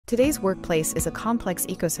Today's workplace is a complex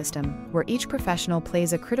ecosystem where each professional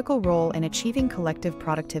plays a critical role in achieving collective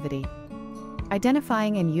productivity.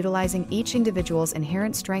 Identifying and utilizing each individual's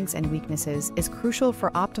inherent strengths and weaknesses is crucial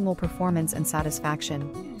for optimal performance and satisfaction.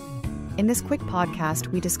 In this quick podcast,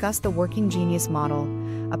 we discuss the Working Genius model,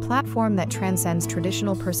 a platform that transcends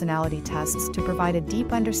traditional personality tests to provide a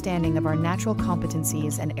deep understanding of our natural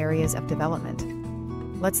competencies and areas of development.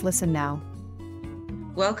 Let's listen now.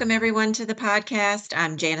 Welcome everyone to the podcast.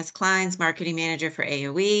 I'm Janice Kleins, Marketing Manager for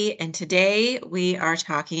AOE, and today we are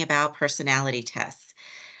talking about personality tests.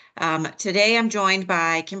 Today I'm joined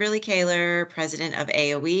by Kimberly Kaler, President of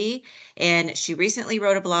AOE, and she recently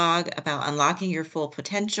wrote a blog about unlocking your full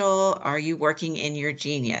potential. Are you working in your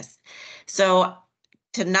genius? So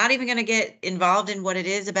not even going to get involved in what it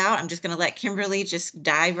is about, I'm just going to let Kimberly just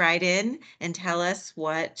dive right in and tell us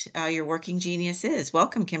what your working genius is.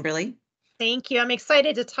 Welcome, Kimberly. Thank you. I'm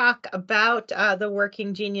excited to talk about the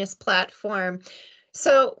Working Genius platform.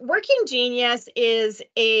 So Working Genius is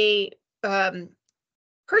a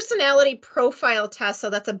personality profile test. So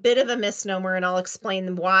that's a bit of a misnomer, and I'll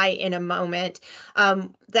explain why in a moment,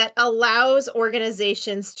 that allows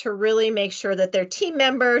organizations to really make sure that their team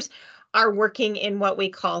members are working in what we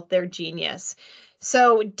call their genius.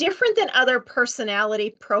 So different than other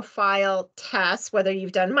personality profile tests, whether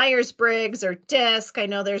you've done Myers-Briggs or DISC, I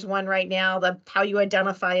know there's one right now, the how you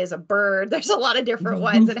identify as a bird. There's a lot of different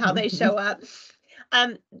ones and how they show up.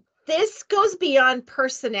 This goes beyond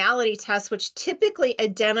personality tests, which typically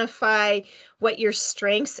identify what your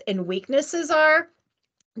strengths and weaknesses are.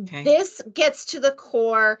 Okay. This gets to the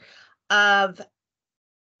core of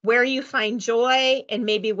where you find joy and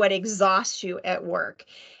maybe what exhausts you at work.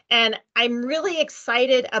 And I'm really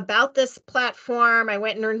excited about this platform. I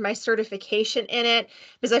went and earned my certification in it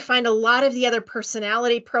because I find a lot of the other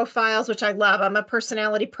personality profiles, which I love. I'm a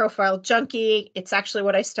personality profile junkie. It's actually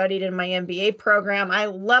what I studied in my MBA program. I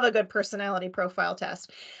love a good personality profile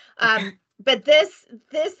test. But this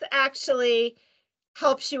actually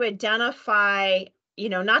helps you identify,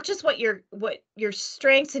 not just what your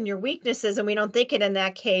strengths and your weaknesses, and we don't think it in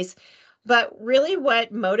that case, but really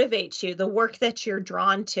what motivates you, the work that you're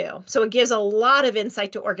drawn to. So it gives a lot of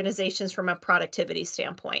insight to organizations from a productivity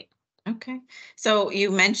standpoint. Okay. So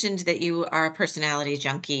you mentioned that you are a personality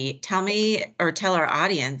junkie. Tell me, or tell our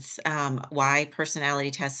audience, why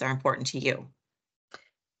personality tests are important to you.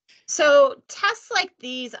 So tests like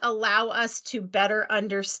these allow us to better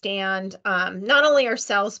understand not only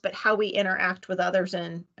ourselves, but how we interact with others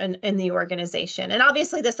in the organization. And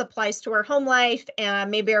obviously this applies to our home life and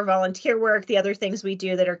maybe our volunteer work, the other things we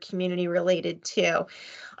do that are community related too.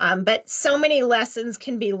 But so many lessons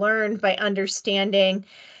can be learned by understanding,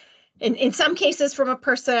 in some cases from a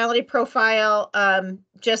personality profile,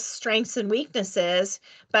 just strengths and weaknesses.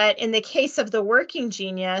 But in the case of the Working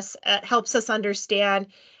Genius, it helps us understand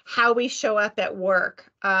how we show up at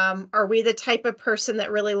work. Are we the type of person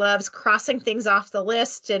that really loves crossing things off the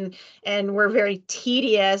list and we're very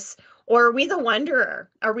tedious? Or are we the wanderer?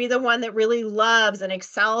 Are we the one that really loves and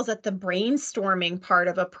excels at the brainstorming part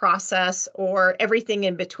of a process or everything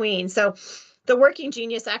in between? So the Working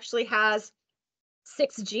Genius actually has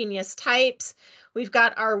 6 genius types. We've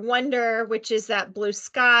got our wonder, which is that blue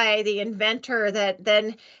sky, the inventor that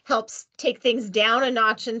then helps take things down a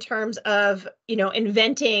notch in terms of,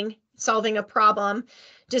 inventing, solving a problem.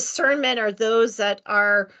 Discernment are those that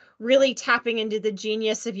are really tapping into the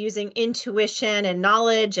genius of using intuition and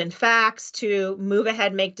knowledge and facts to move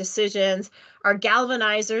ahead, make decisions. Our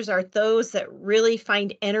galvanizers are those that really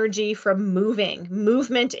find energy from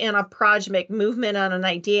movement in a project, movement on an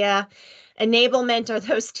idea. Enablement are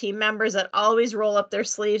those team members that always roll up their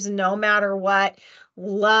sleeves no matter what,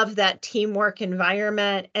 love that teamwork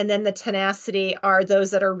environment. And then the tenacity are those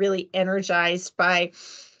that are really energized by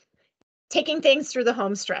taking things through the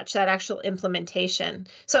home stretch, that actual implementation.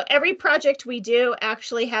 So every project we do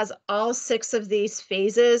actually has all 6 of these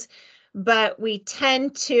phases, but we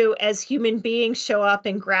tend to, as human beings, show up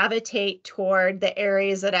and gravitate toward the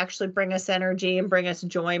areas that actually bring us energy and bring us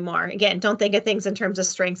joy more. Again, don't think of things in terms of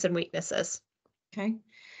strengths and weaknesses. Okay.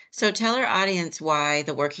 So tell our audience why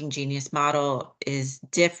the Working Genius model is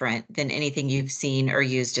different than anything you've seen or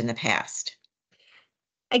used in the past.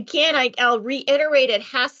 Again, I'll reiterate, it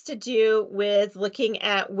has to do with looking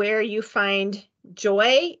at where you find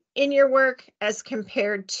joy in your work as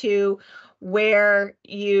compared to where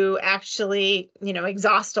you actually,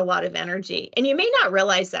 exhaust a lot of energy. And you may not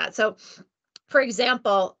realize that. So for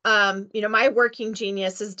example, my Working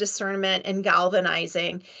Genius is discernment and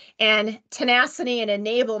galvanizing, and tenacity and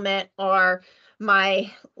enablement are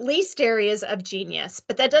my least areas of genius,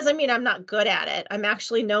 but that doesn't mean I'm not good at it. I'm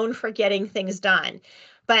actually known for getting things done.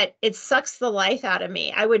 but it sucks the life out of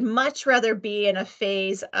me. I would much rather be in a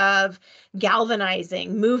phase of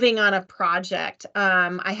galvanizing, moving on a project.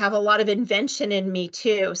 I have a lot of invention in me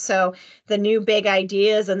too. So the new big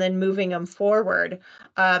ideas and then moving them forward.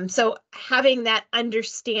 So having that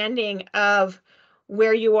understanding of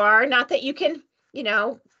where you are, not that you can,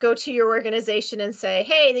 go to your organization and say,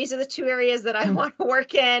 hey, these are the 2 areas that I want to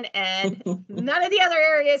work in, and none of the other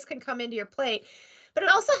areas can come into your plate. But it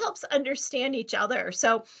also helps understand each other.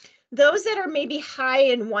 So those that are maybe high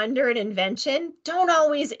in wonder and invention don't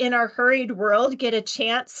always in our hurried world get a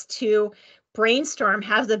chance to brainstorm,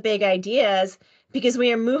 have the big ideas, because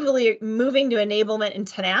we are moving to enablement and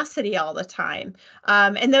tenacity all the time.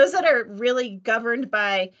 And those that are really governed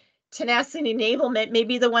by tenacity and enablement may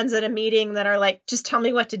be the ones at a meeting that are like, just tell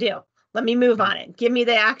me what to do. Let me move on it. Give me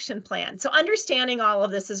the action plan. So understanding all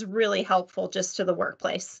of this is really helpful just to the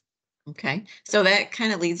workplace. Okay, so that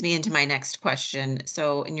kind of leads me into my next question.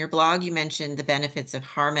 So in your blog, you mentioned the benefits of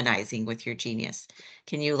harmonizing with your genius.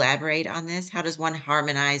 Can you elaborate on this? How does one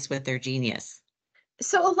harmonize with their genius?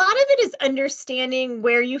 So a lot of it is understanding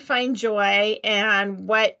where you find joy and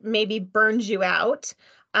what maybe burns you out.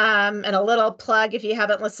 And a little plug, if you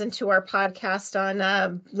haven't listened to our podcast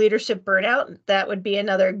on leadership burnout, that would be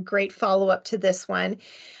another great follow-up to this one.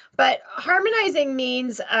 But harmonizing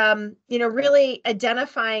means, really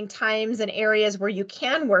identifying times and areas where you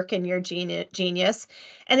can work in your genius,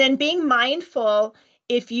 and then being mindful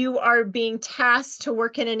if you are being tasked to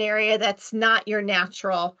work in an area that's not your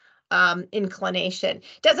natural inclination.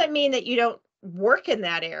 Doesn't mean that you don't work in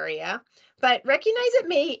that area, but recognize it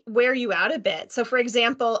may wear you out a bit. So, for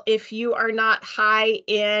example, if you are not high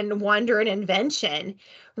in wonder and invention,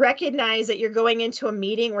 recognize that you're going into a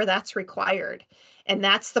meeting where that's required. And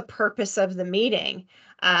that's the purpose of the meeting.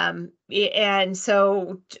 And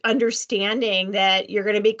so understanding that you're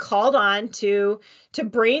going to be called on to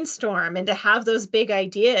brainstorm and to have those big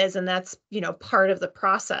ideas, and that's, part of the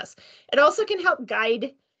process. It also can help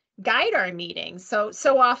guide our meetings.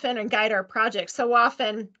 So often, and guide our projects. So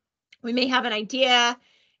often we may have an idea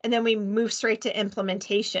and then we move straight to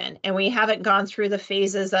implementation, and we haven't gone through the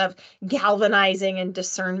phases of galvanizing and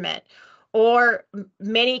discernment. Or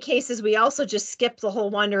many cases, we also just skip the whole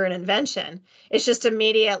wonder and invention. It's just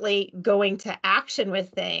immediately going to action with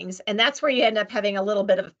things. And that's where you end up having a little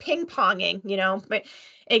bit of ping-ponging,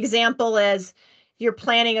 Example is you're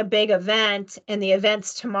planning a big event and the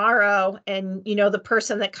event's tomorrow, and, the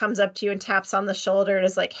person that comes up to you and taps on the shoulder and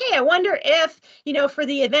is like, hey, I wonder if, for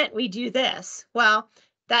the event we do this. Well,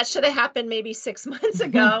 that should have happened maybe 6 months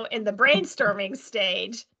ago in the brainstorming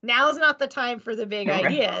stage. Now's not the time for the big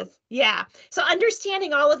ideas. Yeah. So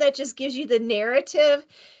understanding all of that just gives you the narrative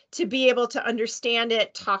to be able to understand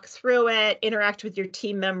it, talk through it, interact with your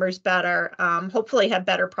team members better, hopefully have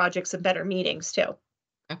better projects and better meetings too.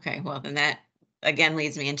 Okay, well, then that again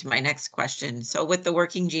leads me into my next question. So with the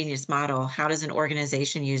working genius model, how does an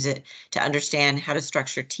organization use it to understand how to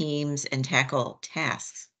structure teams and tackle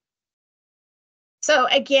tasks? So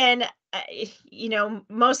again,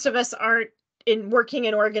 most of us aren't working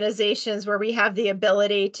in organizations where we have the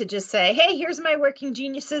ability to just say, hey, here's my working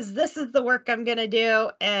geniuses. This is the work I'm going to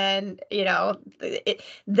do. And,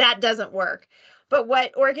 that doesn't work. But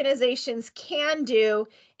what organizations can do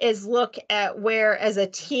is look at where, as a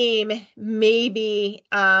team, maybe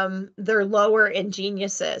they're lower in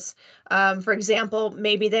geniuses. For example,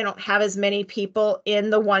 maybe they don't have as many people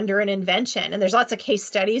in the wonder and invention. And there's lots of case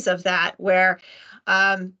studies of that where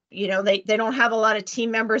they don't have a lot of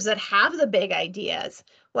team members that have the big ideas.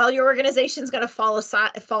 Well, your organization's going to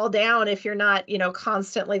fall down if you're not,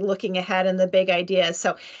 constantly looking ahead in the big ideas.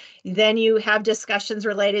 So then you have discussions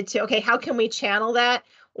related to, okay, how can we channel that?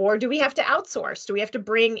 Or do we have to outsource? Do we have to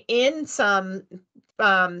bring in some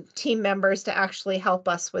team members to actually help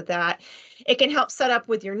us with that? It can help set up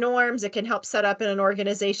with your norms. It can help set up in an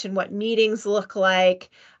organization what meetings look like.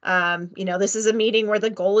 This is a meeting where the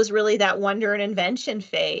goal is really that wonder and invention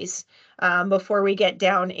phase before we get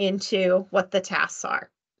down into what the tasks are.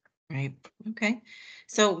 Right. Okay.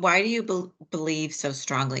 So why do you believe so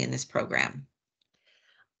strongly in this program?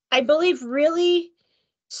 I believe really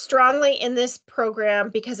strongly in this program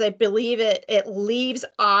because I believe it leaves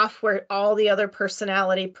off where all the other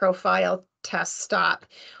personality profile tests stop,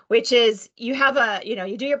 which is you have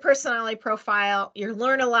you do your personality profile, you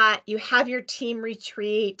learn a lot, you have your team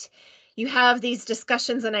retreat, you have these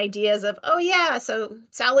discussions and ideas of, oh yeah, so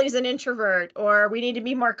Sally's an introvert, or we need to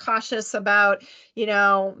be more cautious about,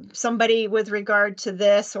 somebody with regard to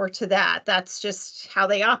this or to that. That's just how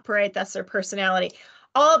they operate. That's their personality.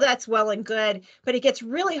 all of that's well and good, but it gets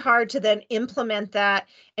really hard to then implement that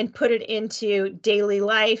and put it into daily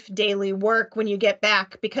life, daily work when you get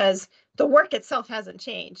back, because the work itself hasn't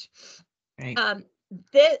changed. Right.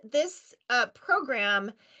 This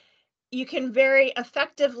program, you can very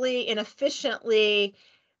effectively and efficiently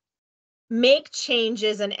make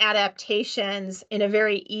changes and adaptations in a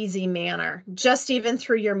very easy manner. Just even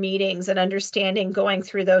through your meetings and understanding going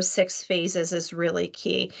through those 6 phases is really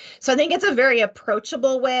key. So I think it's a very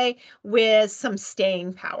approachable way with some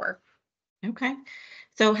staying power. Okay.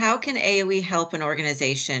 So how can AOE help an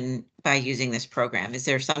organization by using this program? Is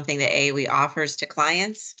there something that AOE offers to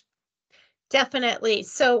clients? Definitely.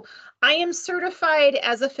 So I am certified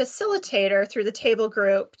as a facilitator through the Table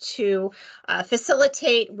Group to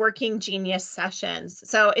facilitate Working Genius sessions.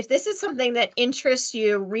 So if this is something that interests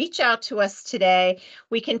you, reach out to us today.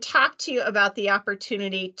 We can talk to you about the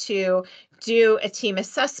opportunity to do a team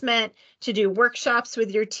assessment, to do workshops with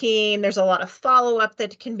your team. There's a lot of follow-up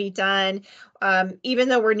that can be done. Even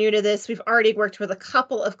though we're new to this, we've already worked with a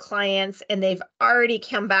couple of clients and they've already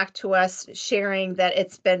come back to us sharing that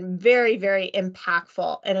it's been very, very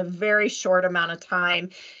impactful in a very short amount of time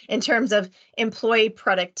in terms of employee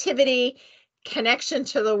productivity, connection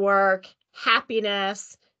to the work,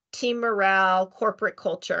 happiness, team morale, corporate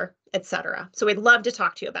culture, etc. So we'd love to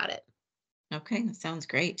talk to you about it. Okay, that sounds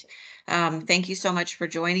great. Thank you so much for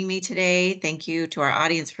joining me today. Thank you to our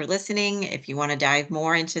audience for listening. If you want to dive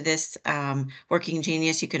more into this Working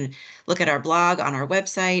Genius, you can look at our blog on our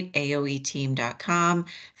website, aoeteam.com.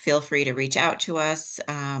 Feel free to reach out to us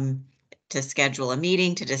to schedule a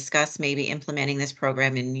meeting to discuss maybe implementing this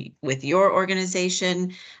program with your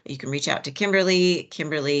organization. You can reach out to Kimberly,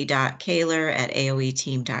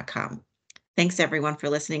 kimberly.kaler@aoeteam.com. Thanks everyone for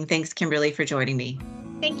listening. Thanks, Kimberly, for joining me.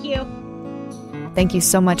 Thank you. Thank you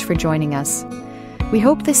so much for joining us. We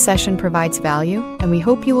hope this session provides value, and we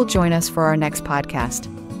hope you will join us for our next podcast.